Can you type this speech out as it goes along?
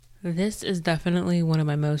This is definitely one of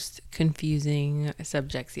my most confusing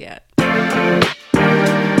subjects yet.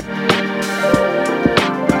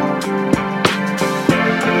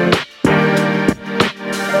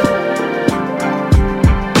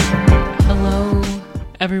 Hello,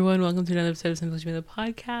 everyone. Welcome to another episode of Simple Jamila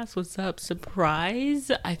Podcast. What's up?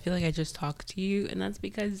 Surprise! I feel like I just talked to you, and that's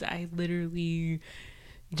because I literally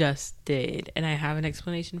just did, and I have an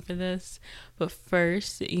explanation for this. But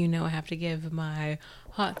first, I have to give my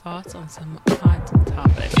hot thoughts on some hot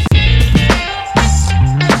topics.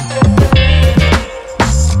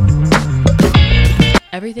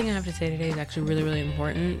 Everything I have to say today is actually really, really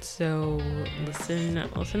important. So listen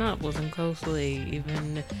up, listen closely,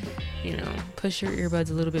 even, push your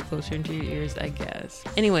earbuds a little bit closer into your ears, I guess.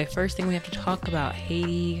 Anyway, first thing we have to talk about,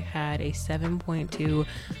 Haiti had a 7.2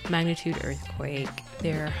 magnitude earthquake.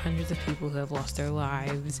 There are hundreds of people who have lost their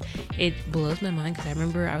lives. It blows my mind because I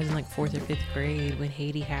remember I was in like 4th or 5th grade when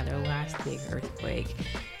Haiti had their last big earthquake.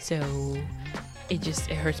 So it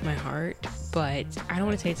hurts my heart, but I don't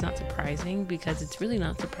want to say it's not surprising because it's really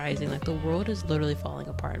not surprising. Like, the world is literally falling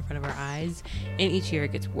apart in front of our eyes, and each year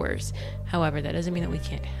it gets worse. However, that doesn't mean that we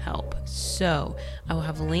can't help. So I will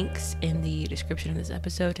have links in the description of this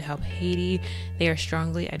episode to help Haiti. They are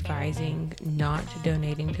strongly advising not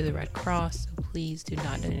donating to the Red Cross, so please do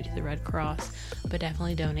not donate to the Red Cross, but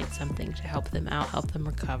definitely donate something to help them out, help them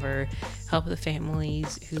recover, help the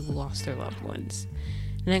families who lost their loved ones.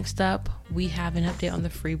 Next up, we have an update on the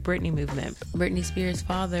Free Britney movement. Britney Spears'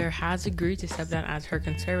 father has agreed to step down as her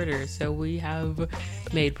conservator, so we have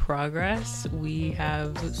made progress. We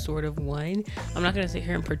have sort of won. I'm not going to sit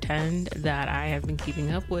here and pretend that I have been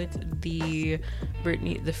keeping up with the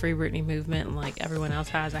Free Britney movement like everyone else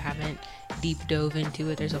has. I haven't deep dove into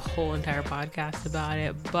it. There's a whole entire podcast about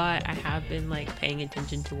it, but I have been paying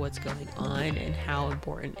attention to what's going on and how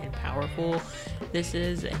important and powerful this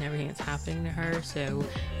is and everything that's happening to her. So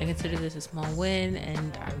I consider this a small win,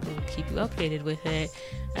 and I will keep you updated with it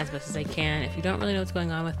as best as I can. If you don't really know what's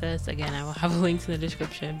going on with this, again, I will have links in the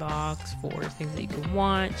description box for things that you can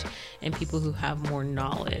watch and people who have more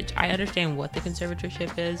knowledge. I understand what the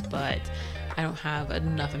conservatorship is, but I don't have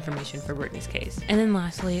enough information for Britney's case. And then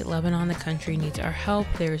lastly, Lebanon, the country, needs our help.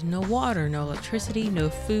 There's no water, no electricity, no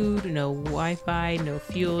food, no Wi-Fi, no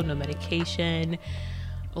fuel, no medication.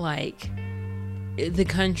 The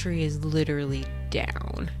country is literally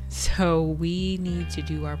down. So we need to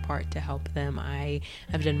do our part to help them. I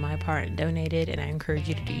have done my part and donated, and I encourage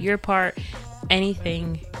you to do your part.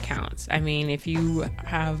 Anything counts. I mean, if you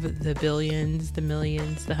have the billions, the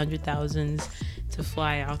millions, the 100,000s to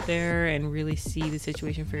fly out there and really see the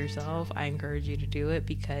situation for yourself, I encourage you to do it,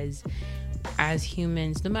 because as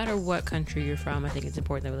humans, no matter what country you're from, I think it's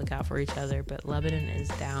important that we look out for each other. But Lebanon is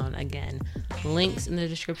down. Again, links in the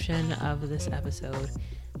description of this episode.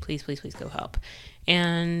 Please go help.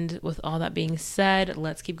 And with all that being said,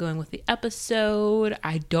 let's keep going with the episode.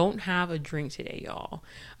 I don't have a drink today, y'all.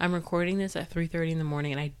 I'm recording this at 3:30 in the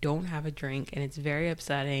morning, and I don't have a drink, and it's very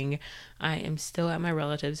upsetting. I am still at my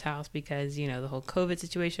relative's house because, the whole COVID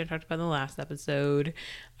situation I talked about in the last episode.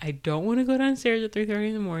 I don't want to go downstairs at 3:30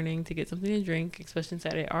 in the morning to get something to drink, especially since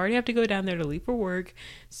I already have to go down there to leave for work.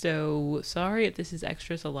 So sorry if this is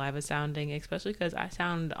extra saliva sounding, especially because I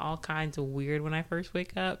sound all kinds of weird when I first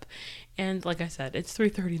wake up. And like I said, it's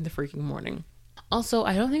 3:30 in the freaking morning. Also,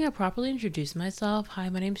 I don't think I properly introduced myself. Hi,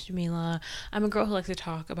 my name's Jamila. I'm a girl who likes to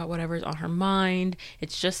talk about whatever's on her mind.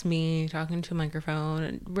 It's just me talking to a microphone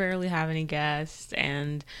and rarely have any guests.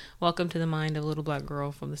 And welcome to the mind of a little black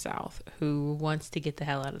girl from the South who wants to get the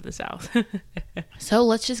hell out of the South. So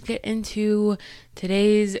let's just get into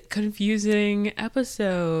today's confusing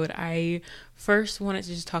episode. I first wanted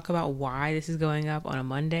to just talk about why this is going up on a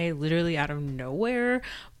Monday, literally out of nowhere.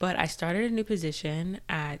 But I started a new position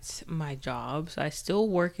at my job. So I still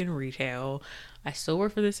work in retail. I still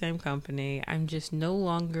work for the same company. I'm just no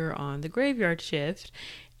longer on the graveyard shift.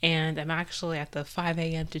 And I'm actually at the 5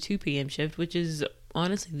 a.m. to 2 p.m. shift, which is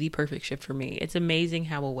honestly the perfect shift for me. It's amazing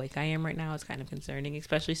how awake I am right now. It's kind of concerning,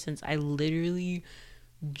 especially since I literally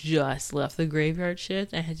just left the graveyard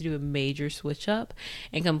shift. I had to do a major switch up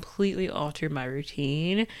and completely alter my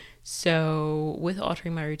routine. So with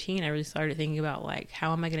altering my routine, I really started thinking about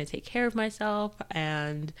how am I going to take care of myself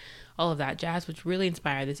and all of that jazz, which really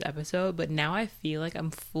inspired this episode. But now I feel like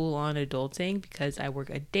I'm full on adulting because I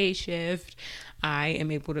work a day shift. I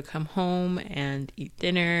am able to come home and eat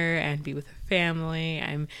dinner and be with the family.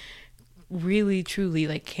 I'm really truly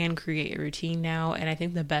like can create a routine now. And I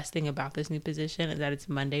think the best thing about this new position is that it's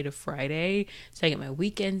Monday to Friday, so I get my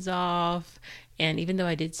weekends off. And even though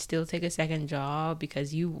I did still take a second job,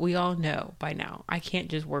 because we all know by now I can't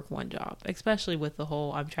just work one job, especially with the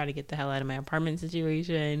whole I'm trying to get the hell out of my apartment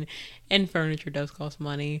situation, and furniture does cost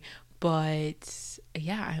money. But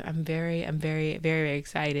yeah, I'm very, very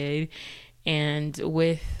excited. And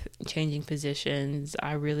with changing positions,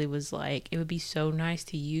 I really was like, it would be so nice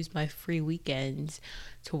to use my free weekends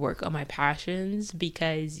to work on my passions,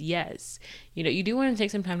 because yes, you do want to take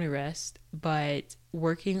some time to rest, but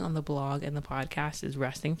working on the blog and the podcast is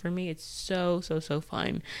resting for me. It's so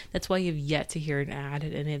fun. That's why you've yet to hear an ad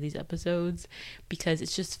in any of these episodes, because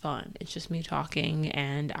it's just fun. It's just me talking,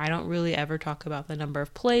 and I don't really ever talk about the number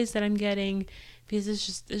of plays that I'm getting, because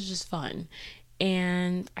it's just fun.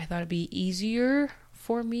 And I thought it'd be easier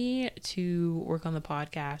for me to work on the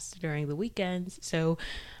podcast during the weekends. So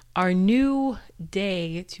our new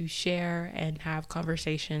day to share and have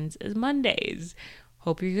conversations is Mondays.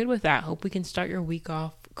 Hope you're good with that. Hope we can start your week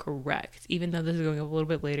off correct, even though this is going up a little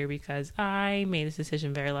bit later because I made this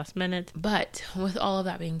decision very last minute. But with all of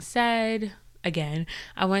that being said, again,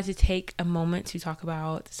 I wanted to take a moment to talk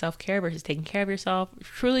about self-care versus taking care of yourself.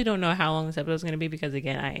 Truly don't know how long this episode is going to be, because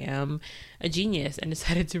again, I am a genius and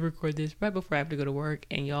decided to record this right before I have to go to work.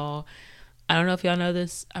 And y'all, I don't know if y'all know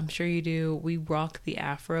this, I'm sure you do, we rock the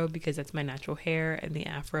afro because that's my natural hair, and the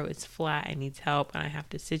afro is flat and needs help, and I have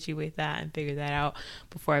to situate that and figure that out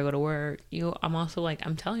before I go to work. I'm also like,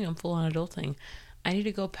 I'm telling you, I'm full on adulting. I need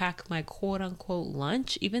to go pack my quote unquote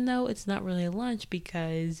lunch, even though it's not really a lunch,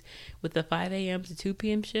 because with the 5 a.m. to 2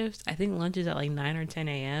 p.m. shifts, I think lunch is at like 9 or 10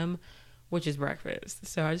 a.m., which is breakfast.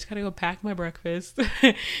 So I just gotta go pack my breakfast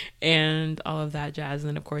and all of that jazz. And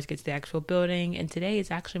then of course get to the actual building. And today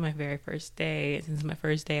is actually my very first day. Since it's my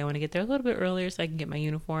first day, I want to get there a little bit earlier so I can get my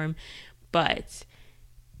uniform. But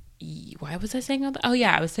why was I saying all that? Oh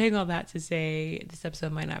yeah, I was saying all that to say this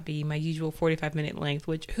episode might not be my usual 45-minute length,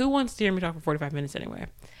 which who wants to hear me talk for 45 minutes anyway?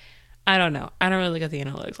 I don't know. I don't really look at the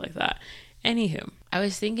analytics like that. Anywho, I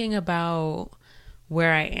was thinking about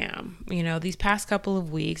where I am. These past couple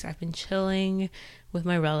of weeks, I've been chilling with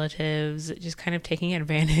my relatives, just kind of taking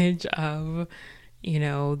advantage of,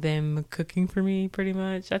 them cooking for me pretty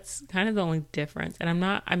much. That's kind of the only difference. And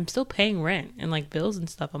I'm still paying rent and like bills and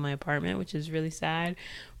stuff on my apartment, which is really sad.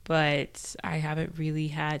 But I haven't really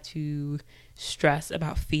had to stress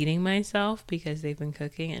about feeding myself because they've been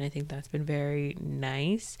cooking, and I think that's been very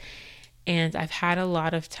nice. And I've had a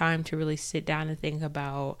lot of time to really sit down and think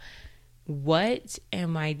about, what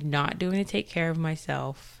am I not doing to take care of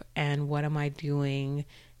myself, and what am I doing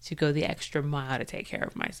to go the extra mile to take care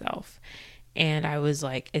of myself? And I was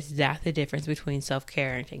like, is that the difference between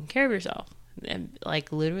self-care and taking care of yourself? And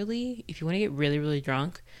like literally, if you want to get really, really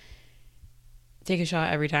drunk, take a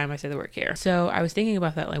shot every time I say the word care. So I was thinking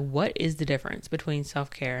about that, like, what is the difference between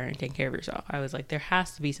self-care and taking care of yourself? I was like, there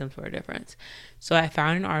has to be some sort of difference. So I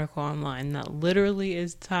found an article online that literally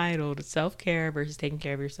is titled Self-Care versus Taking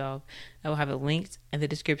Care of Yourself. I will have it linked in the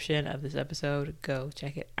description of this episode. Go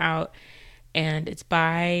check it out. And it's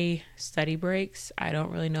by Study Breaks. I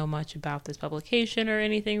don't really know much about this publication or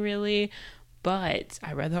anything really, but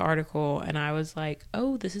I read the article and I was like,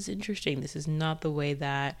 oh, this is interesting. This is not the way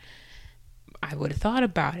that I would have thought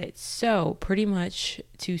about it. So pretty much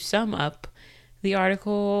to sum up the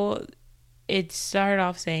article, it started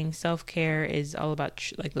off saying self-care is all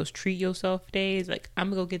about like those treat yourself days. Like, I'm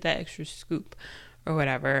gonna go get that extra scoop or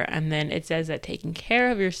whatever. And then it says that taking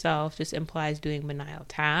care of yourself just implies doing menial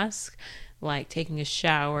tasks, like taking a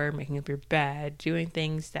shower, making up your bed, doing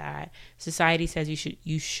things that society says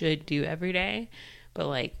you should do every day. But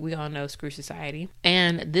like, we all know, screw society.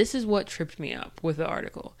 And this is what tripped me up with the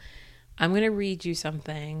article. I'm going to read you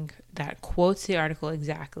something that quotes the article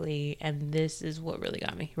exactly, and this is what really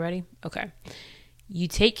got me. You ready? Okay. You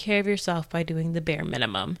take care of yourself by doing the bare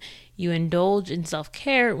minimum. You indulge in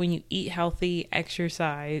self-care when you eat healthy,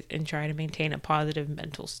 exercise, and try to maintain a positive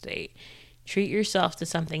mental state. Treat yourself to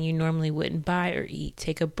something you normally wouldn't buy or eat.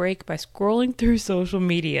 Take a break by scrolling through social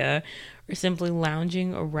media or simply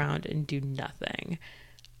lounging around and do nothing.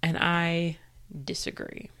 And I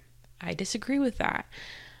disagree. I disagree with that.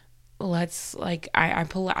 I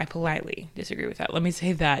politely disagree with that. Let me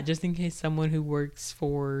say that just in case someone who works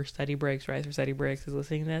for Study Breaks, Rise for Study Breaks is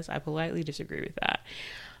listening to this. I politely disagree with that.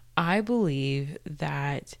 I believe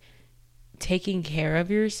that taking care of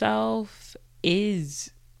yourself is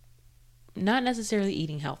not necessarily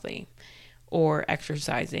eating healthy or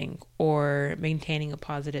exercising or maintaining a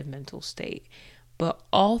positive mental state, But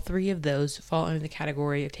all three of those fall under the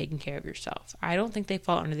category of taking care of yourself. I don't think they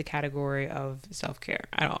fall under the category of self-care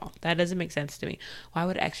at all. That doesn't make sense to me. Why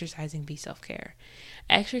would exercising be self-care?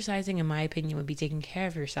 Exercising, in my opinion, would be taking care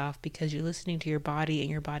of yourself because you're listening to your body and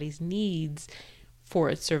your body's needs for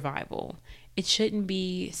its survival. It shouldn't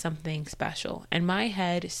be something special. In my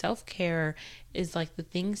head, self-care is like the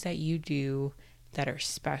things that you do that are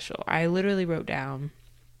special. I literally wrote down,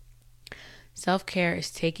 self-care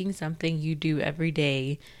is taking something you do every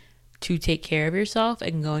day to take care of yourself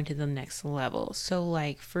and going to the next level. So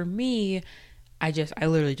like for me, I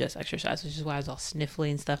literally just exercise, which is why I was all sniffly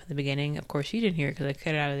and stuff in the beginning. Of course, you didn't hear it because I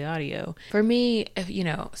cut it out of the audio. For me,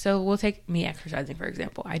 so we'll take me exercising, for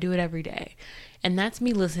example. I do it every day. And that's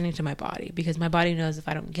me listening to my body, because my body knows if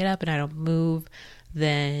I don't get up and I don't move,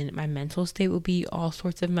 then my mental state will be all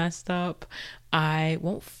sorts of messed up. I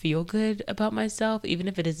won't feel good about myself, even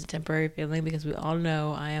if it is a temporary feeling, because we all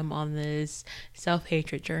know I am on this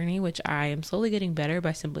self-hatred journey, which I am slowly getting better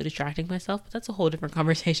by simply distracting myself. But that's a whole different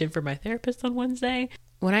conversation for my therapist on Wednesday.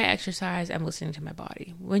 When I exercise, I'm listening to my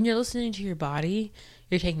body. When you're listening to your body,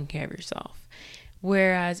 you're taking care of yourself.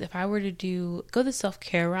 Whereas if I were to go the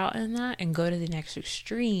self-care route in that and go to the next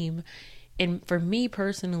extreme, and for me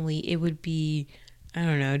personally, it would be, I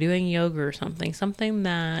don't know, doing yoga or something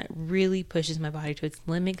that really pushes my body to its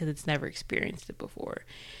limit because it's never experienced it before.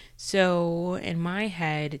 So in my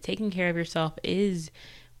head, taking care of yourself is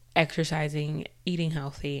exercising, eating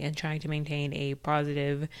healthy, and trying to maintain a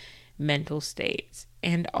positive mental state.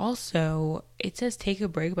 And also, it says take a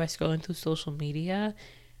break by scrolling through social media.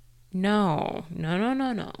 No.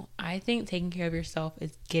 I think taking care of yourself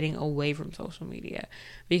is getting away from social media,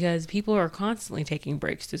 because people are constantly taking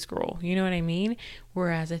breaks to scroll. You know what I mean?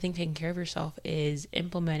 Whereas I think taking care of yourself is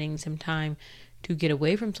implementing some time to get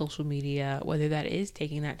away from social media, whether that is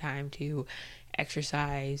taking that time to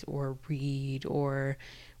exercise or read or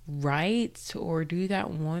write or do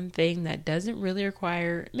that one thing that doesn't really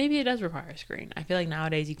require, maybe it does require a screen. I feel like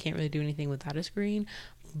nowadays you can't really do anything without a screen,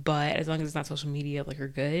 but as long as it's not social media, like, you're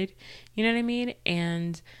good. You know what I mean?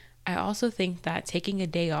 And I also think that taking a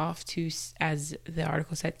day off to, as the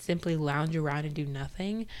article said, simply lounge around and do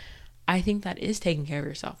nothing, I think that is taking care of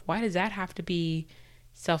yourself. Why does that have to be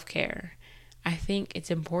self-care? I think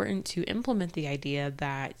it's important to implement the idea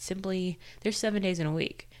that simply there's 7 days in a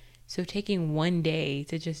week. So taking one day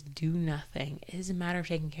to just do nothing is a matter of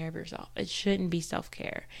taking care of yourself. It shouldn't be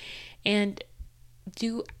self-care. And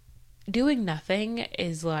doing nothing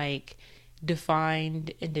is like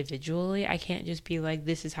defined individually. I can't just be like,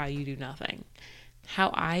 this is how you do nothing.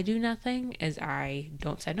 How I do nothing is I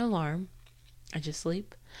don't set an alarm. I just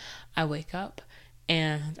sleep. I wake up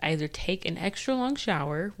and I either take an extra long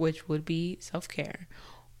shower, which would be self-care,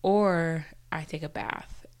 or I take a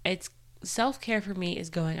bath. It's self-care for me is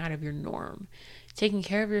going out of your norm. Taking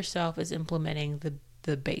care of yourself is implementing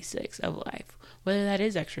the basics of life, whether that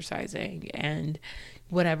is exercising and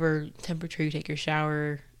whatever temperature you take your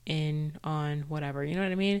shower in on, whatever, you know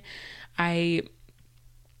what I mean? I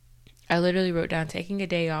literally wrote down, taking a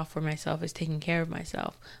day off for myself is taking care of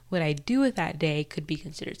myself. What I do with that day could be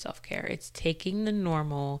considered self-care. It's taking the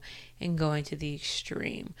normal and going to the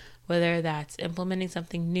extreme, whether that's implementing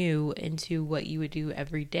something new into what you would do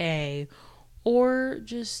every day, or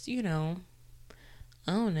just, I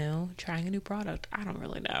don't know, trying a new product. I don't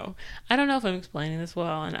really know. I don't know if I'm explaining this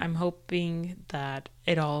well, and I'm hoping that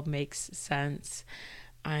it all makes sense.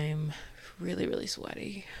 I'm really, really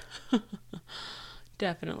sweaty.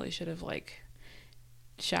 Definitely should have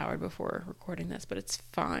showered before recording this, but it's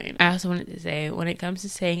fine. I also wanted to say, when it comes to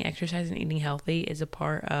saying exercise and eating healthy is a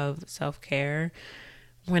part of self-care,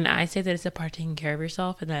 when I say that it's a part of taking care of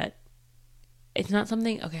yourself, and that it's not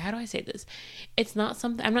something, okay, how do I say this? It's not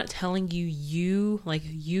something, I'm not telling you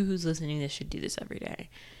who's listening to this should do this every day.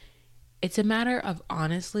 It's a matter of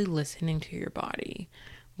honestly listening to your body.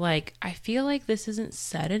 I feel like this isn't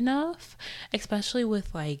said enough, especially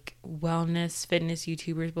with wellness, fitness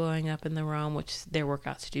YouTubers blowing up in the realm, which their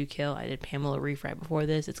workouts do kill. I did Pamela Reif right before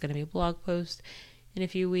this. It's going to be a blog post in a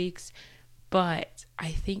few weeks. But I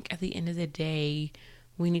think at the end of the day,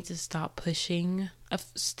 we need to stop pushing.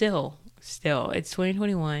 Still, it's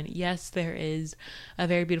 2021. Yes, there is a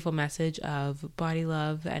very beautiful message of body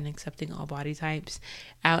love and accepting all body types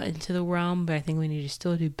out into the realm, but I think we need to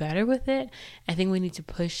still do better with it. I think we need to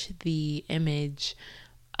push the image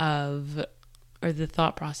of, or the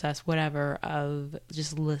thought process, whatever, of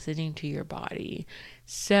just listening to your body.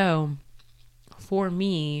 So for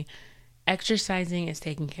me, exercising is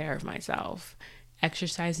taking care of myself.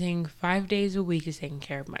 Exercising 5 days a week is taking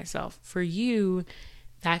care of myself. For you,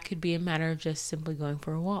 that could be a matter of just simply going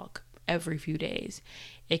for a walk every few days.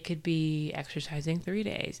 It could be exercising 3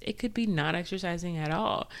 days. It could be not exercising at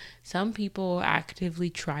all. Some people actively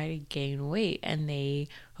try to gain weight and they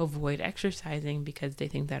avoid exercising because they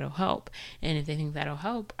think that'll help. And if they think that'll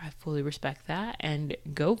help, I fully respect that and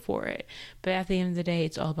go for it. But at the end of the day,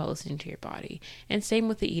 it's all about listening to your body. And same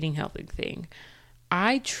with the eating healthy thing.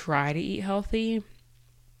 I try to eat healthy,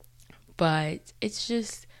 but it's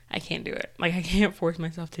just, I can't do it. Like, I can't force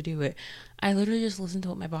myself to do it. I literally just listen to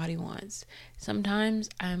what my body wants. Sometimes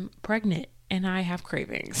I'm pregnant and I have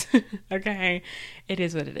cravings. Okay? It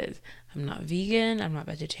is what it is. I'm not vegan. I'm not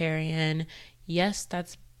vegetarian. Yes,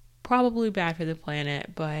 that's probably bad for the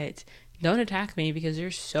planet, but don't attack me because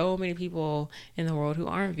there's so many people in the world who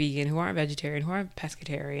aren't vegan, who aren't vegetarian, who aren't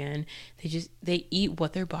pescatarian. They eat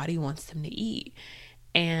what their body wants them to eat.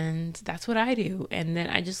 And that's what I do. And then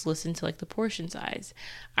I just listen to like the portion size.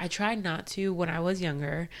 I tried not to when I was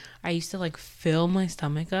younger. I used to like fill my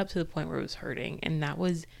stomach up to the point where it was hurting. And that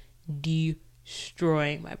was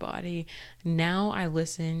destroying my body. Now I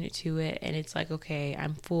listen to it and it's like, okay,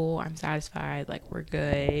 I'm full. I'm satisfied. Like, we're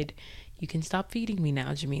good. You can stop feeding me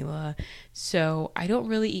now, Jamila. So I don't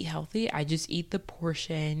really eat healthy. I just eat the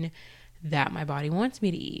portion that my body wants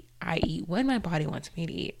me to eat. I eat when my body wants me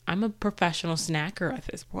to eat. I'm a professional snacker at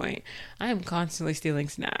this point. I am constantly stealing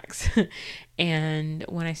snacks. And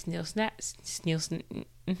when I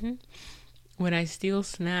when I steal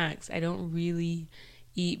snacks, I don't really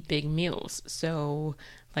eat big meals. So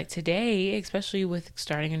like today, especially with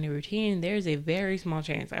starting a new routine, there's a very small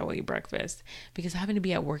chance I will eat breakfast because having to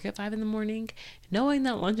be at work at 5 a.m, knowing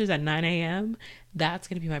that lunch is at 9 a.m, that's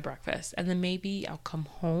going to be my breakfast. And then maybe I'll come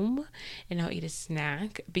home and I'll eat a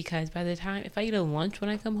snack because by the time, if I eat a lunch when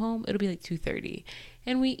I come home, it'll be like 2:30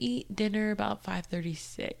 and we eat dinner about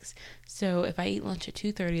 5:36. So if I eat lunch at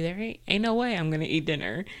 2:30, there ain't no way I'm going to eat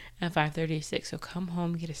dinner at 5:36. So come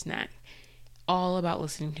home, get a snack. All about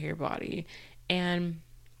listening to your body. And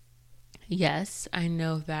yes, I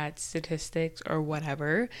know that statistics or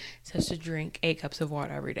whatever says to drink 8 cups of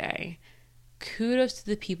water every day. Kudos to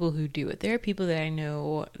the people who do it. There are people that I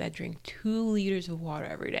know that drink 2 liters of water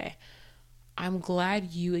every day. I'm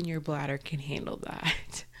glad you and your bladder can handle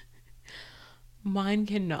that. Mine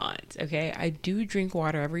cannot, okay? I do drink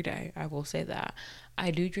water every day. I will say that.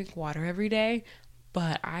 I do drink water every day,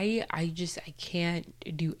 but I can't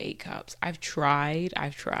do 8 cups. I've tried,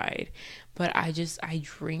 but I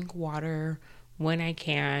drink water when I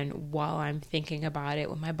can while I'm thinking about it.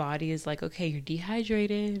 When my body is like, okay, you're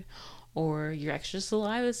dehydrated or you're extra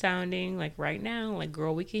saliva sounding, like right now, like,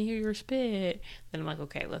 girl, we can hear your spit. Then I'm like,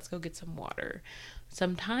 okay, let's go get some water.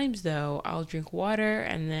 Sometimes though, I'll drink water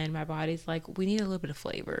and then my body's like, we need a little bit of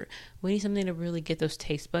flavor. We need something to really get those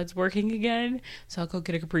taste buds working again. So I'll go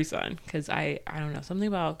get a Capri Sun because I don't know, something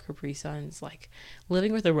about Capri Suns, like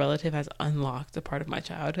living with a relative has unlocked a part of my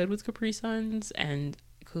childhood with Capri Suns and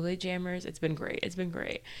Kool-Aid jammers. It's been great.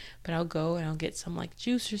 But I'll go and I'll get some like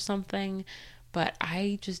juice or something. But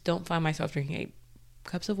I just don't find myself drinking 8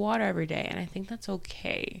 cups of water every day. And I think that's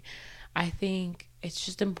okay. I think it's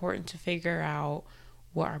just important to figure out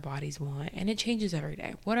what our bodies want, and it changes every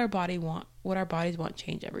day. What our bodies want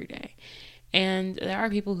change every day. And there are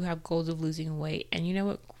people who have goals of losing weight, and you know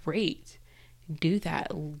what? Great. Do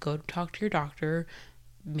that. Go talk to your doctor,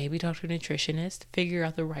 maybe talk to a nutritionist, figure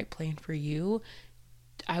out the right plan for you.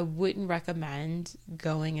 I wouldn't recommend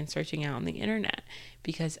going and searching out on the internet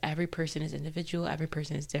because every person is individual, every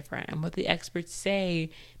person is different, and what the experts say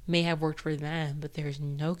may have worked for them, but there's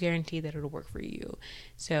no guarantee that it'll work for you.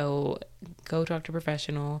 So go talk to a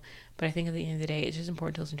professional. But I think at the end of the day, it's just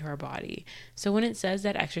important to listen to our body. So when it says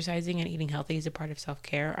that exercising and eating healthy is a part of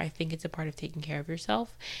self-care, I think it's a part of taking care of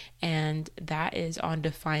yourself, and that is on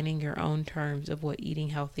defining your own terms of what eating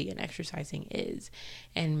healthy and exercising is.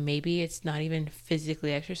 And maybe it's not even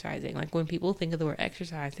physically exercising. Like when people think of the word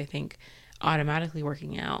exercise, they think automatically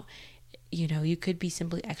working out. You know, you could be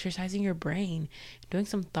simply exercising your brain, doing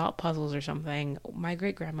some thought puzzles or something. My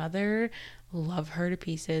great grandmother, love her to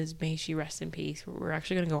pieces. May she rest in peace. We're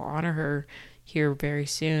actually going to go honor her here very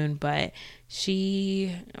soon. But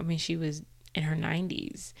she was in her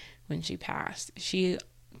 90s when she passed. She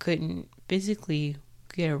couldn't physically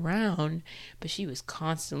get around, but she was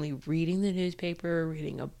constantly reading the newspaper,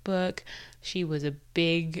 reading a book. She was a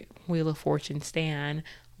big Wheel of Fortune stan.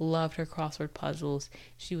 Loved her crossword puzzles.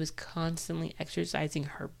 She was constantly exercising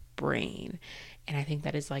her brain. And I think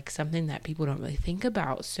that is like something that people don't really think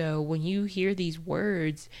about. So when you hear these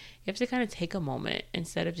words, you have to kind of take a moment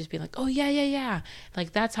instead of just being like, oh yeah.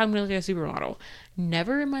 Like that's how I'm going to look at a supermodel.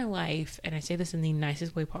 Never in my life, and I say this in the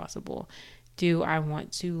nicest way possible, do I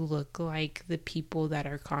want to look like the people that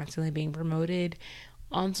are constantly being promoted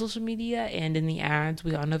on social media and in the ads.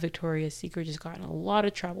 We all know Victoria's Secret just got in a lot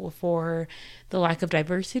of trouble for the lack of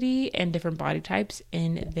diversity and different body types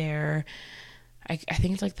in their, I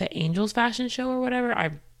think it's like the Angels fashion show or whatever.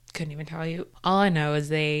 I couldn't even tell you. All I know is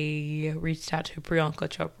they reached out to Priyanka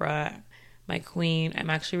Chopra, my queen. I'm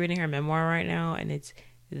actually reading her memoir right now, and it's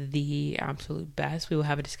the absolute best. We will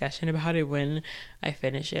have a discussion about it when I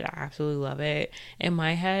finish it. I absolutely love it. In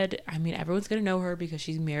my head, I mean, everyone's gonna know her because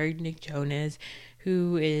she's married to Nick Jonas,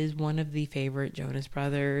 who is one of the favorite Jonas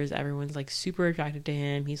brothers. Everyone's like super attracted to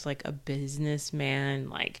him. He's like a businessman,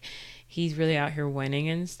 like he's really out here winning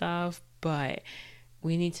and stuff, but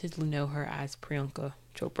we need to know her as Priyanka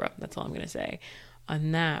Chopra. That's all I'm gonna say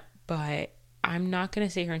on that. But I'm not going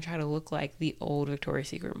to sit here and try to look like the old Victoria's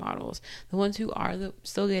Secret models, the ones who are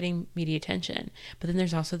still getting media attention. But then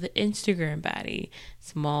there's also the Instagram baddie,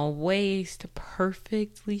 small waist,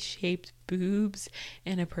 perfectly shaped boobs,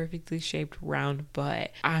 and a perfectly shaped round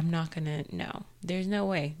butt. I'm not going to, no, there's no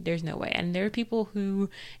way. There's no way. And there are people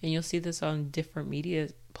who, and you'll see this on different media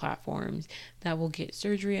platforms, that will get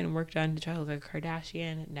surgery and work done to try to look like a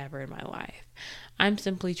Kardashian. Never in my life. I'm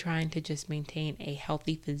simply trying to just maintain a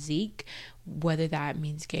healthy physique, whether that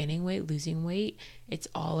means gaining weight, losing weight. It's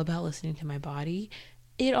all about listening to my body.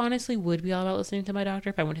 It honestly would be all about listening to my doctor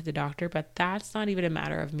if I went to the doctor, but that's not even a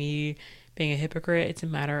matter of me being a hypocrite. It's a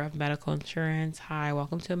matter of medical insurance. Hi,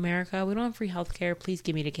 welcome to America. We don't have free healthcare. Please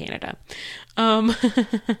give me to Canada.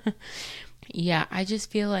 Yeah, I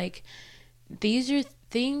just feel like these are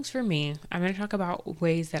things for me. I'm going to talk about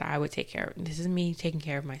ways that I would take care of. This is me taking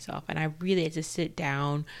care of myself. And I really had to sit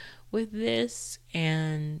down with this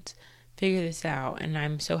and figure this out. And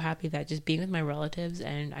I'm so happy that just being with my relatives,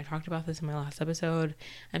 and I talked about this in my last episode,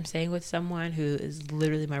 I'm staying with someone who is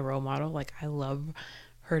literally my role model. Like, I love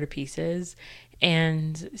her to pieces.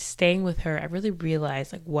 And staying with her, I really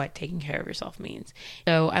realized like what taking care of yourself means.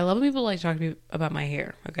 So I love when people like talk to me about my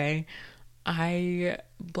hair, okay?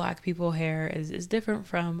 Black people hair is different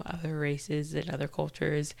from other races and other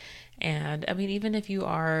cultures. And I mean, even if you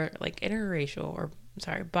are like biracial,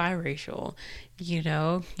 you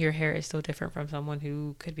know, your hair is still different from someone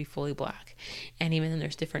who could be fully black. And even then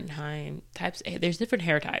there's different there's different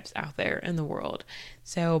hair types out there in the world.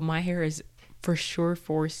 So my hair is for sure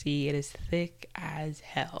 4C. It is thick as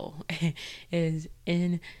hell. It is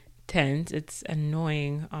intense. It's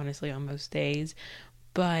annoying, honestly, on most days.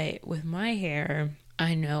 But with my hair,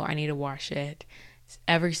 I know I need to wash it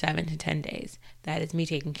every 7 to 10 days. That is me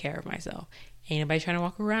taking care of myself. Ain't nobody trying to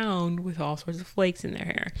walk around with all sorts of flakes in their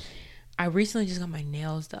hair. I recently just got my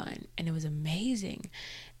nails done, and it was amazing.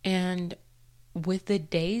 And with the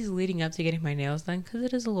days leading up to getting my nails done, because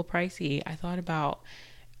it is a little pricey, I thought about,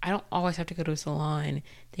 I don't always have to go to a salon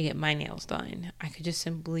to get my nails done. I could just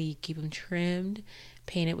simply keep them trimmed,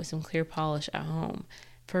 paint it with some clear polish at home.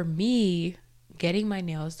 For me, getting my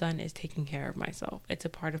nails done is taking care of myself. It's a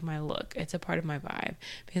part of my look. It's a part of my vibe.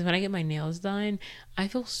 Because when I get my nails done, I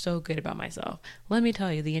feel so good about myself. Let me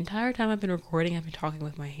tell you, the entire time I've been recording, I've been talking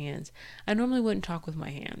with my hands. I normally wouldn't talk with my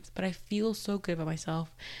hands, but I feel so good about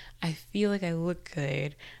myself. I feel like I look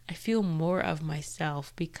good. I feel more of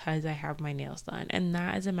myself because I have my nails done. And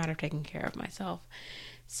that is a matter of taking care of myself.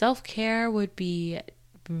 Self-care would be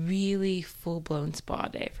really full-blown spa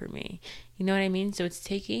day for me. You know what I mean? So it's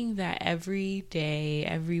taking that every day,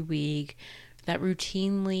 every week, that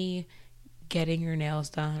routinely getting your nails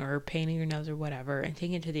done or painting your nails or whatever, and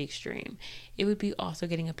taking it to the extreme. It would be also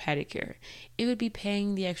getting a pedicure. It would be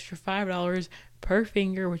paying the extra $5 per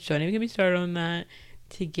finger, which don't even get me started on that,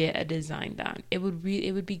 to get a design done. It would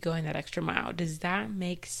be going that extra mile. Does that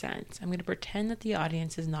make sense? I'm going to pretend that the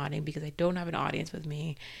audience is nodding because I don't have an audience with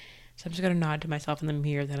me. So I'm just going to nod to myself in the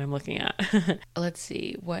mirror that I'm looking at. Let's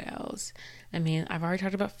see. What else? I mean, I've already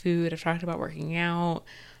talked about food. I've talked about working out.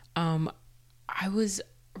 I was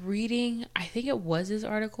reading, I think it was this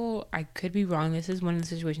article. I could be wrong. This is one of the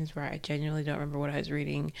situations where I genuinely don't remember what I was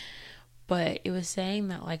reading. But it was saying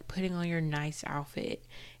that like putting on your nice outfit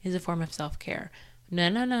is a form of self-care.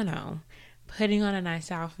 No. Putting on a nice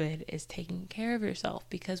outfit is taking care of yourself,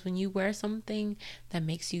 because when you wear something that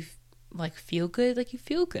makes you like feel good, like you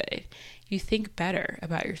feel good, you think better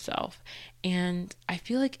about yourself. And I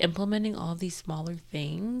feel like implementing all these smaller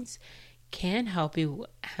things can help you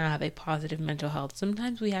have a positive mental health.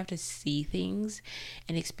 Sometimes we have to see things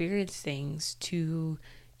and experience things to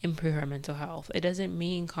improve our mental health. It doesn't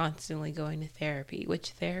mean constantly going to therapy, which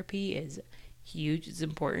therapy is huge. It's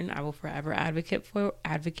important. I will forever advocate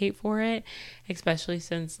for it, especially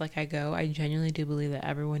since I genuinely do believe that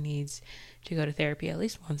everyone needs to go to therapy at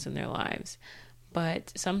least once in their lives.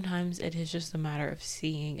 But sometimes it is just a matter of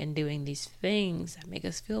seeing and doing these things that make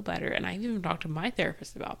us feel better. And I even talked to my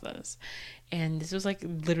therapist about this. And this was like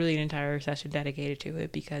literally an entire session dedicated to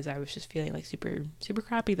it because I was just feeling like super, super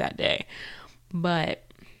crappy that day. But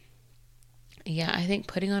yeah, I think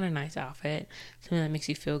putting on a nice outfit, something that makes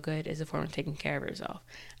you feel good, is a form of taking care of yourself.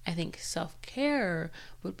 I think self-care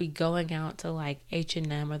would be going out to like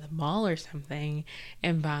H&M or the mall or something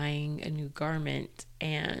and buying a new garment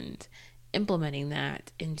and implementing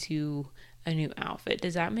that into a new outfit.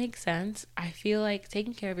 Does that make sense? I feel like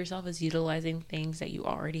taking care of yourself is utilizing things that you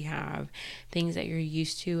already have, things that you're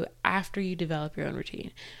used to after you develop your own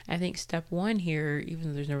routine. I think step one here, even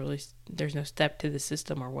though there's no step to the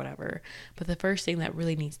system or whatever, but the first thing that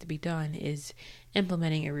really needs to be done is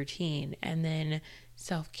implementing a routine. And then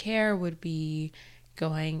self-care would be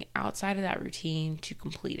going outside of that routine to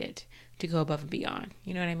complete it, to go above and beyond.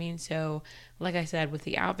 You know what I mean? So like I said, with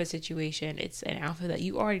the outfit situation, it's an outfit that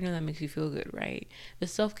you already know that makes you feel good, right? The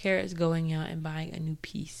self-care is going out and buying a new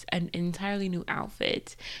piece, an entirely new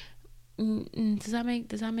outfit. Does that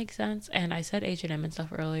make sense? And I said H&M and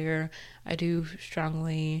stuff earlier. I do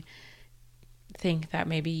strongly think that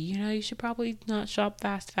maybe, you should probably not shop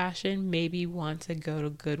fast fashion. Maybe want to go to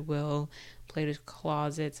Goodwill, Plato's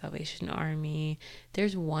Closet, Salvation Army.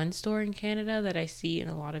 There's one store in Canada that I see in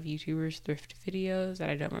a lot of YouTubers' thrift videos that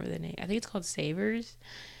I don't remember the name. I think it's called Savers.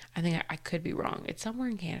 I think I could be wrong. It's somewhere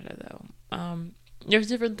in Canada though. There's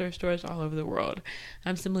different thrift stores all over the world.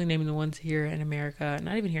 I'm simply naming the ones here in America,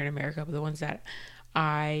 not even here in America, but the ones that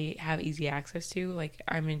I have easy access to. Like,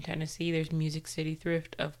 I'm in Tennessee, there's Music City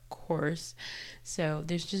Thrift, of course. So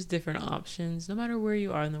there's just different options no matter where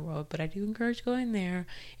you are in the world, but I do encourage going there.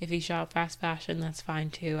 If you shop fast fashion, that's fine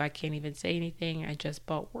too. I can't even say anything. I just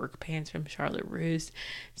bought work pants from Charlotte Russe.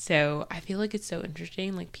 So I feel like it's so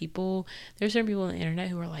interesting. Like, there's certain people on the internet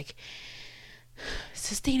who are like,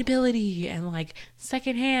 sustainability and like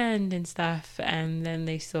secondhand and stuff, and then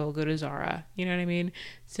they still go to Zara. You know what I mean?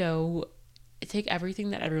 So take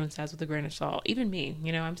everything that everyone says with a grain of salt. Even me,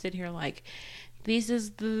 I'm sitting here like, this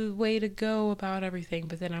is the way to go about everything,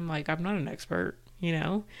 but then I'm like, I'm not an expert.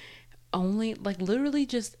 Only like literally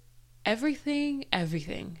just everything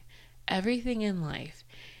in life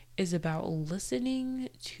is about listening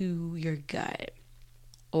to your gut.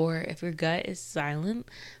 Or if your gut is silent,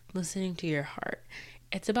 listening to your heart.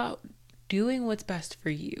 It's about doing what's best for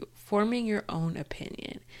you, forming your own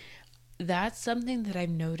opinion. That's something that I've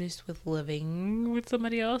noticed with living with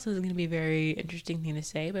somebody else. This is going to be a very interesting thing to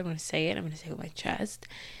say, but I'm going to say it. I'm going to say it with my chest.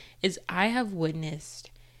 I've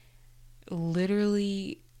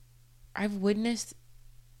witnessed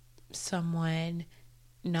someone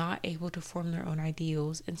not able to form their own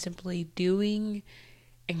ideals and simply doing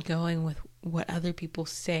and going with what other people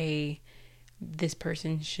say this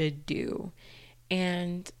person should do.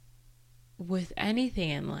 And with anything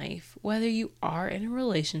in life, whether you are in a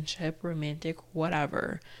relationship, romantic,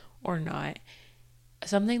 whatever, or not,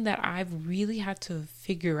 something that I've really had to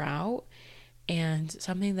figure out, and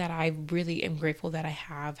something that I really am grateful that I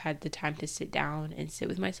have had the time to sit down and sit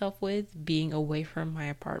with myself with, being away from my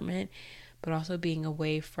apartment, but also being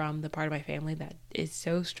away from the part of my family that is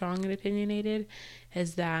so strong and opinionated,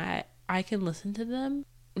 is that I can listen to them.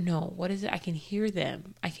 No, what is it? I can hear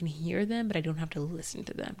them, but I don't have to listen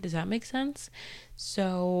to them. Does that make sense?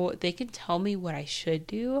 So they can tell me what I should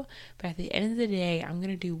do, but at the end of the day, I'm going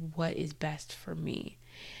to do what is best for me.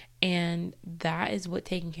 And that is what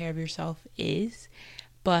taking care of yourself is.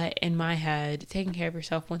 But in my head, taking care of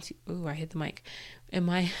yourself once you, I hit the mic. In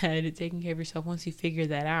my head, taking care of yourself once you figure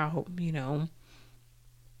that out,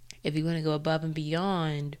 if you want to go above and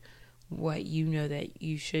beyond what you know that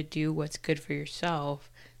you should do, what's good for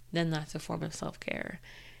yourself, then that's a form of self-care.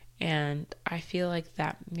 And I feel like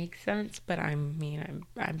that makes sense, but I'm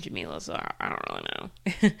Jamila, so I don't really know.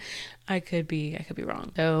 I could be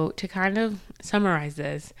wrong. So to kind of summarize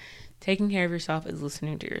this, taking care of yourself is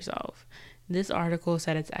listening to yourself. This article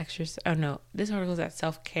said this article said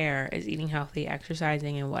self-care is eating healthy,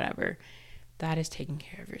 exercising, and whatever. That is taking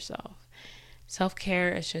care of yourself.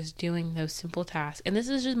 Self-care is just doing those simple tasks. And this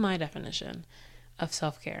is just my definition of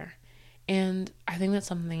self-care. And I think that's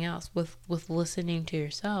something else with listening to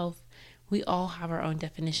yourself. We all have our own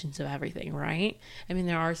definitions of everything, right? I mean,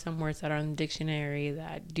 there are some words that are in the dictionary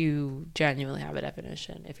that do genuinely have a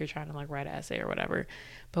definition if you're trying to like write an essay or whatever.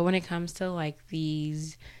 But when it comes to like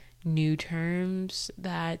these new terms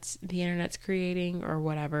that the internet's creating or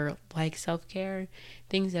whatever, like self-care,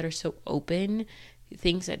 things that are so open,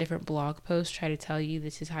 things that different blog posts try to tell you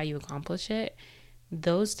this is how you accomplish it,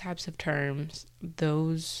 those types of terms,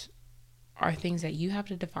 those are things that you have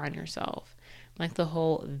to define yourself. like the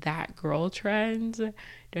whole that girl trend.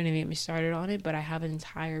 Don't even get me started on it, but I have an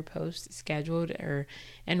entire post scheduled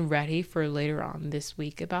and ready for later on this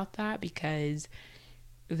week about that, because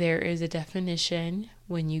there is a definition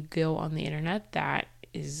when you go on the internet that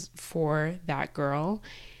is for that girl,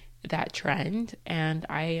 that trend, and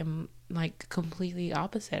I am like completely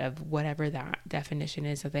opposite of whatever that definition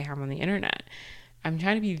is that they have on the internet. I'm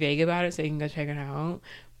trying to be vague about it so you can go check it out.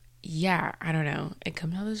 Yeah, I don't know. It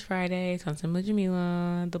comes out this Friday. It's on Simply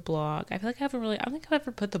Jamila, the blog. I don't think I've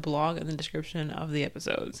ever put the blog in the description of the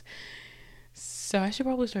episodes. So I should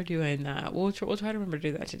probably start doing that. We'll try to remember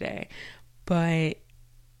to do that today. But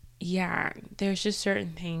yeah, there's just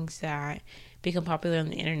certain things that become popular on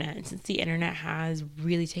the internet. And since the internet has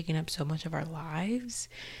really taken up so much of our lives,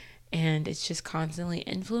 and it's just constantly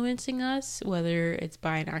influencing us, whether it's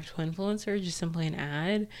by an actual influencer or just simply an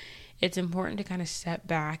ad, it's important to kind of step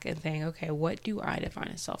back and think, okay, what do I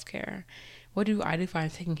define as self-care? What do I define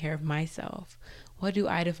as taking care of myself? What do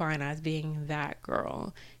I define as being that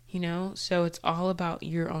girl? So it's all about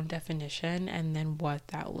your own definition and then what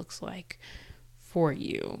that looks like for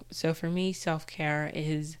you. So for me, self-care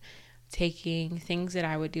is taking things that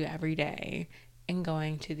I would do every day and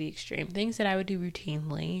going to the extreme. Things that I would do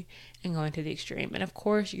routinely and going to the extreme. And of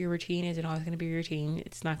course, your routine isn't always going to be your routine.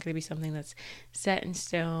 It's not going to be something that's set in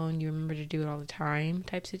stone. You remember to do it all the time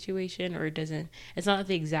type situation, or it's not at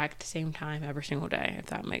the exact same time every single day, if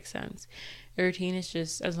that makes sense. A routine is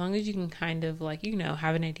just as long as you can kind of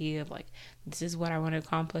have an idea of this is what I want to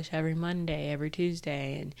accomplish every Monday, every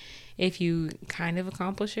Tuesday. And if you kind of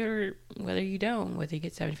accomplish it, or whether you don't, whether you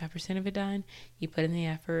get 75% of it done, you put in the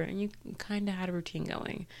effort and you kind of had a routine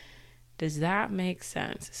going. Does that make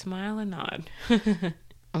sense? Smile and nod.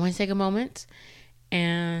 I want to take a moment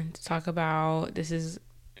and talk about, this is,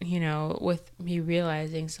 with me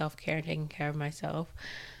realizing self-care and taking care of myself,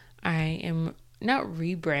 I am not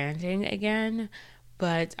rebranding again,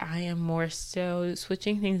 but I am more so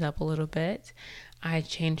switching things up a little bit. I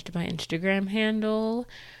changed my Instagram handle,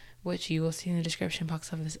 which you will see in the description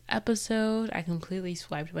box of this episode. I completely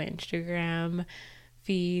swiped my Instagram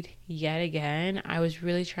feed yet again. I was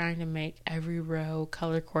really trying to make every row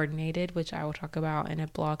color coordinated, which I will talk about in a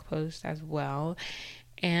blog post as well.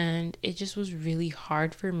 And it just was really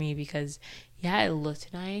hard for me because, yeah, it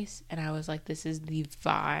looked nice. And I was like, this is the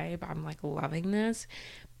vibe. I'm loving this.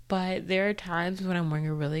 But there are times when I'm wearing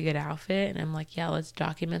a really good outfit and I'm like, yeah, let's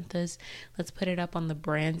document this. Let's put it up on the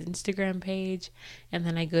brand's Instagram page. And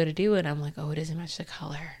then I go to do it. I'm like, oh, it doesn't match the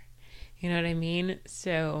color. You know what I mean?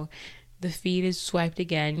 So the feed is swiped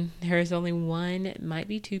again. There is only one, it might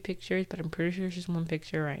be 2 pictures, but I'm pretty sure it's just 1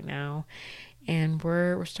 picture right now. And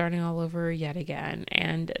we're starting all over yet again.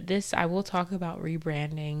 And this, I will talk about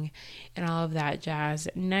rebranding and all of that jazz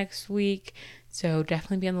next week. So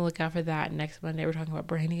definitely be on the lookout for that. Next Monday, we're talking about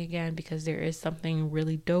branding again, because there is something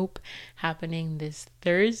really dope happening this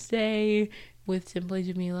Thursday with Simply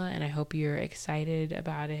Jamila, and I hope you're excited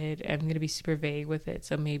about it. I'm going to be super vague with it,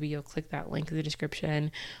 so maybe you'll click that link in the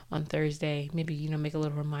description on Thursday. Maybe, make a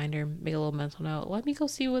little reminder, make a little mental note. Let me go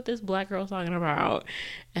see what this black girl's talking about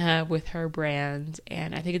with her brand.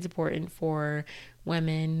 And I think it's important for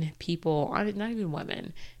women, people, not even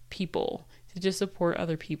women, people, to just support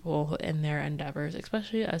other people in their endeavors,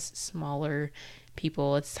 especially us smaller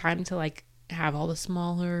people. It's time to have all the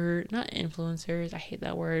smaller, not influencers, I hate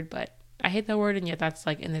that word, and yet that's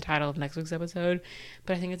in the title of next week's episode.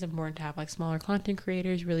 But I think it's important to have smaller content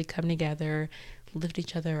creators really come together, lift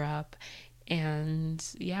each other up, and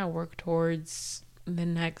work towards the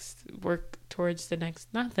next,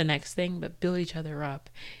 not the next thing, but build each other up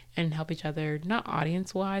and help each other, not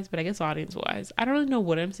audience wise, but I guess audience wise. I don't really know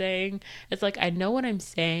what I'm saying. It's I know what I'm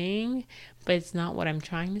saying, but it's not what I'm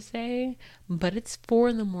trying to say. But it's 4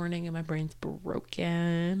 a.m. and my brain's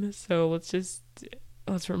broken. So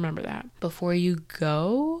let's remember that. Before you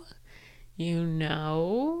go,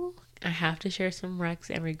 I have to share some recs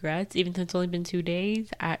and regrets, even though it's only been 2 days.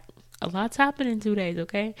 A lot's happened in 2 days,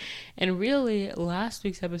 okay? And really, last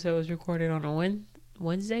week's episode was recorded on a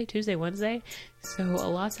Wednesday. So a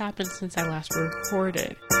lot's happened since I last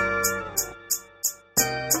recorded.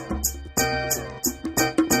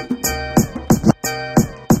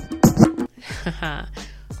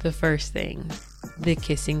 The first thing, the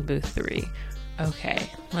Kissing Booth 3. Okay,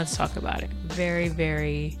 let's talk about it. Very,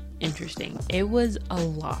 very interesting. It was a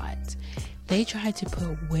lot. They tried to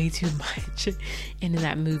put way too much into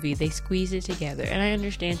that movie. They squeezed it together. And I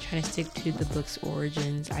understand trying to stick to the book's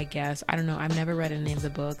origins, I guess. I don't know. I've never read any of the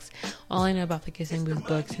books. All I know about the Kissing Booth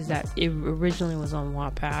books is that it originally was on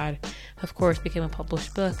Wattpad. Of course, became a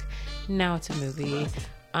published book. Now it's a movie.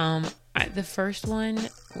 The first one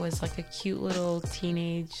was like a cute little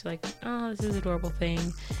teenage, like, oh, this is an adorable thing.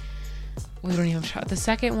 We don't even try. The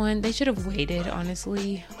second one, they should have waited,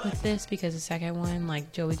 honestly, with this, because the second one,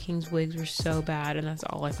 like, Joey King's wigs were so bad, and that's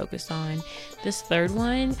all I focused on. This third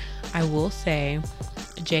one, I will say,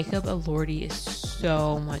 Jacob Elordi is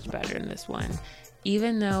so much better in this one.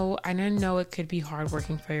 Even though I know it could be hard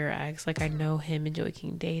working for your ex, like, I know him and Joey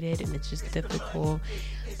King dated, and it's just difficult.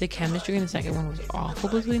 The chemistry in the second one was awful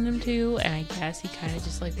between them two, and I guess he kind of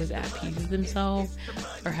just, like, was at peace with himself,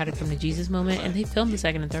 or had a come to Jesus moment. And they filmed the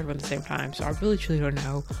second and third one at the same time, so I really truly don't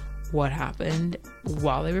know what happened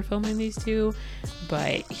while they were filming these two,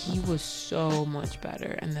 but he was so much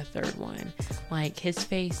better in the third one. Like, his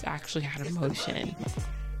face actually had emotion,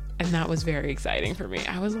 and that was very exciting for me.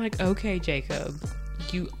 I was like, okay, Jacob,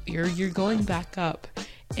 you're going back up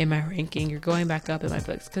in my ranking. You're going back up in my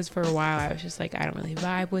books. Because for a while I was just like, I don't really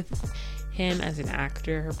vibe with him as an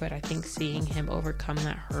actor, but I think seeing him overcome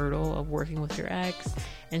that hurdle of working with your ex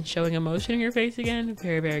and showing emotion in your face again,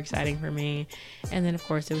 very, very exciting for me. And then of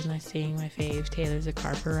course it was nice seeing my fave Taylor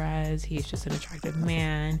Zacchar Perez. He's just an attractive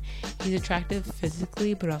man. He's attractive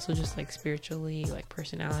physically, but also just like spiritually, like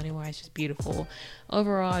personality wise, just beautiful.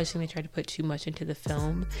 Overall, I just think they tried to put too much into the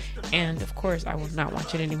film, and of course I will not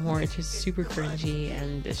watch it anymore. It's just super cringy,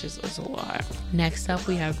 and it's a lot. Next up,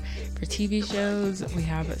 we have for TV shows, we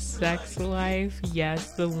have Sex Life.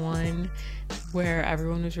 Yes, the one where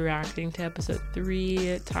everyone was reacting to episode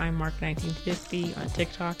 3, time mark 1950 on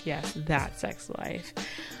TikTok. Yes, that Sex Life.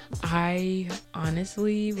 I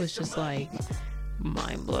honestly was just like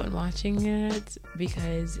mind blown watching it,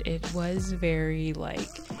 because it was very like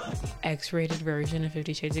X-rated version of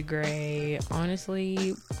 50 Shades of Grey.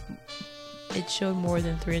 Honestly, it showed more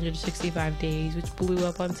than 365 days, which blew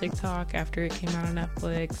up on TikTok after it came out on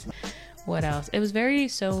Netflix. What else? It was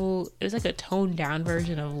like a toned down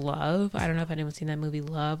version of Love. I don't know if anyone's seen that movie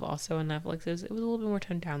Love, also on Netflix. It was a little bit more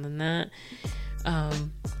toned down than that.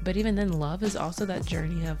 But even then, Love is also that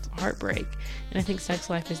journey of heartbreak. And I think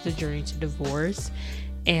Sex Life is the journey to divorce.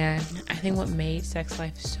 And I think what made Sex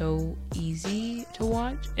Life so easy to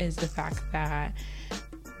watch is the fact that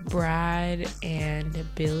Brad and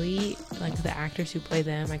Billy, like the actors who play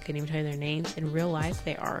them, I couldn't even tell you their names. In real life,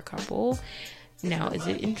 they are a couple. Now, is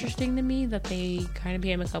it interesting to me that they kind of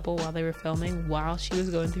became a couple while they were filming, while she was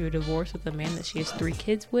going through a divorce with a man that she has 3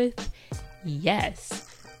 kids with? Yes.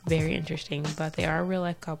 Very interesting. But they are a real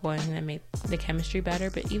life couple, and that made the chemistry better.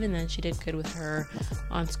 But even then, she did good with her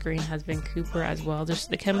on-screen husband Cooper as well. Just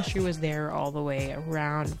the chemistry was there all the way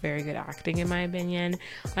around. Very good acting, in my opinion.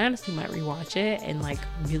 I honestly might rewatch it and like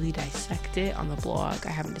really dissect it on the blog. I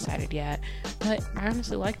haven't decided yet, but I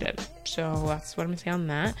honestly liked it. So that's what I'm gonna say on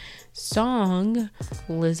that. Song,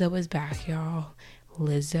 Lizzo is back, y'all.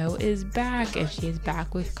 Lizzo is back, and she is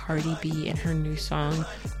back with Cardi B and her new song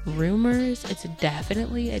Rumors. It's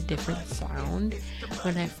definitely a different sound.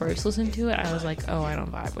 When I first listened to it, I was like, oh, I don't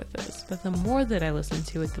vibe with this. But the more that I listen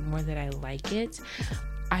to it, the more that I like it.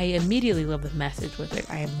 I immediately love the message with it.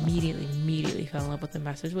 I immediately fell in love with the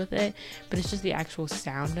message with it. But it's just the actual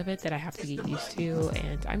sound of it that I have to get used to,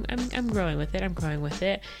 and I'm growing with it.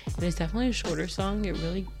 And it's definitely a shorter song. It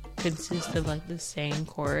really consists of like the same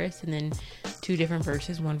chorus and then 2 different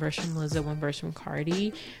verses, one verse from Lizzo, one verse from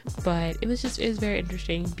Cardi. But it was very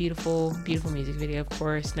interesting, beautiful music video, of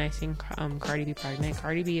course. Nice seeing Cardi be pregnant.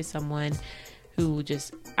 Cardi B is someone who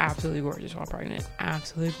just absolutely gorgeous while pregnant.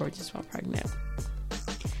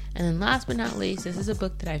 And then last but not least, this is a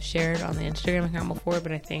book that I've shared on the Instagram account before,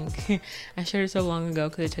 but I think I shared it so long ago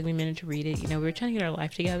because it took me a minute to read it. You know, we were trying to get our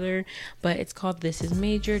life together, but it's called This Is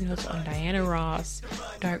Major, Notes on Diana Ross,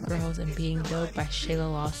 Dark Girls, and Being Dope by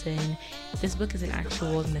Shayla Lawson. This book is an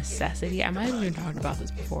actual necessity. I might have even talked about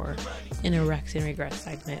this before in a Rex and Regrets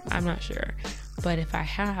segment. I'm not sure. But if I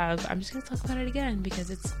have, I'm just going to talk about it again because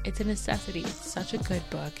it's a necessity. It's such a good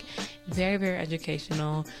book. Very, very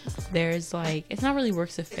educational. There's like, it's not really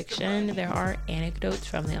works of fiction. There are anecdotes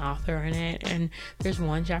from the author in it. And there's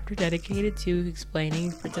one chapter dedicated to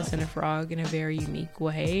explaining Princess and the Frog in a very unique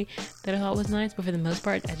way that I thought was nice. But for the most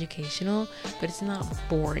part, it's educational. But it's not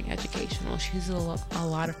boring educational. She uses a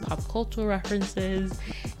lot of pop cultural references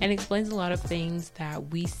and explains a lot of things that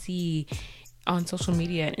we see on social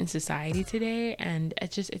media and in society today, and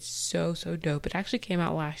it's so dope. It actually came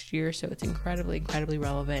out last year, so it's incredibly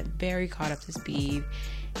relevant, very caught up to speed,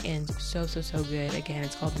 and so good. Again,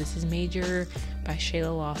 it's called This Is Major by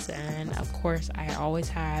Shayla Lawson. Of course, I always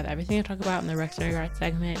have everything I talk about in the Rex and Regrets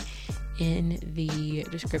segment in the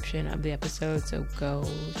description of the episode, so go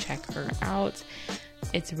check her out.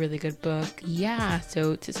 It's a really good book. Yeah,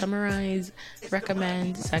 so to summarize,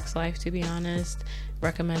 recommend Sex Life, to be honest.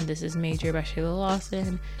 Recommend This Is Major by Shayla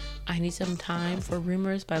Lawson. I Need Some Time for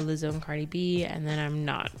Rumors by Lizzo and Cardi B. And then I'm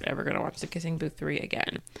not ever going to watch The Kissing Booth 3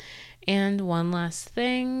 again. And one last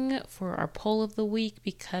thing for our poll of the week,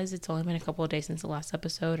 because it's only been a couple of days since the last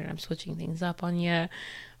episode and I'm switching things up on you.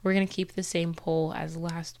 We're going to keep the same poll as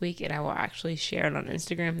last week, and I will actually share it on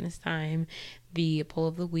Instagram this time. The poll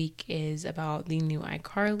of the week is about the new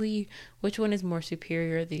iCarly. Which one is more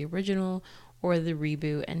superior, the original or the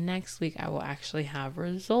reboot? And next week I will actually have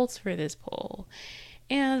results for this poll.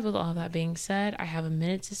 And with all that being said, I have a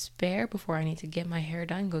minute to spare before I need to get my hair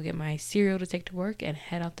done, go get my cereal to take to work, and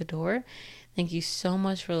head out the door. Thank you so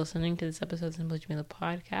much for listening to this episode of Simply Jamila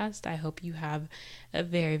podcast. I hope you have a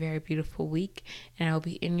very, very beautiful week, and I will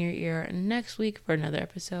be in your ear next week for another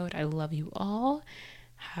episode. I love you all.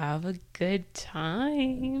 Have a good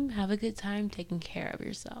time. Have a good time taking care of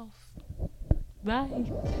yourself.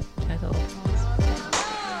 Bye. As always.